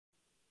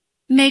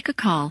Make a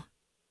call.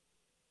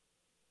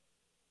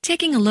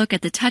 Taking a look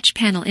at the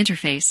Touchpanel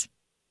interface,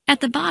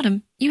 at the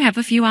bottom you have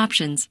a few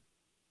options.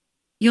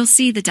 You'll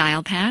see the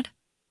dial pad,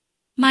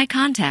 My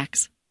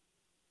Contacts,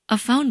 a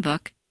phone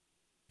book,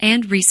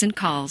 and recent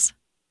calls.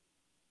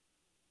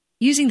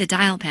 Using the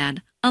dial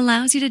pad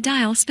allows you to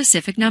dial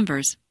specific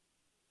numbers.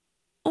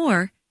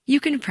 Or you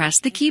can press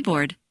the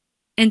keyboard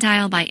and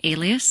dial by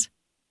alias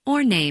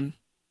or name.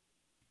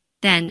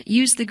 Then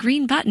use the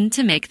green button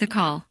to make the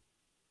call.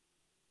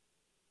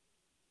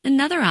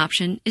 Another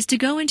option is to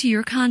go into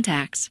your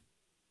contacts.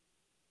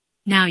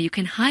 Now you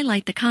can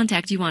highlight the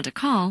contact you want to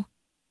call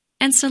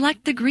and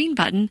select the green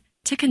button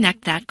to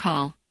connect that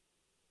call.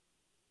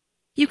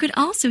 You could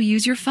also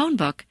use your phone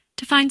book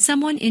to find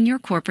someone in your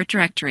corporate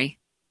directory.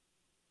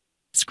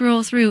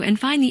 Scroll through and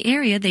find the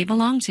area they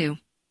belong to.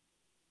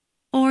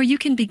 Or you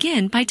can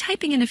begin by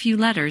typing in a few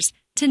letters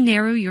to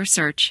narrow your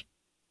search.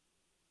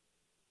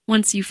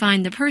 Once you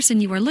find the person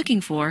you are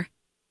looking for,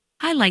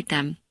 highlight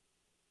them,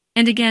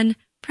 and again,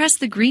 press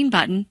the green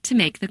button to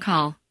make the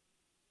call.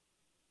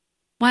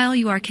 While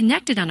you are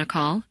connected on a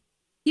call,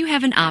 you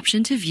have an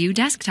option to view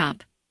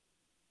desktop.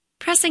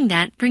 Pressing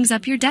that brings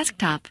up your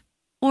desktop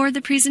or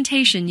the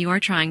presentation you are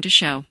trying to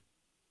show.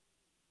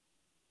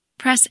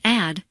 Press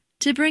Add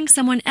to bring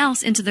someone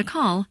else into the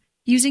call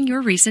using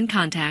your recent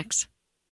contacts.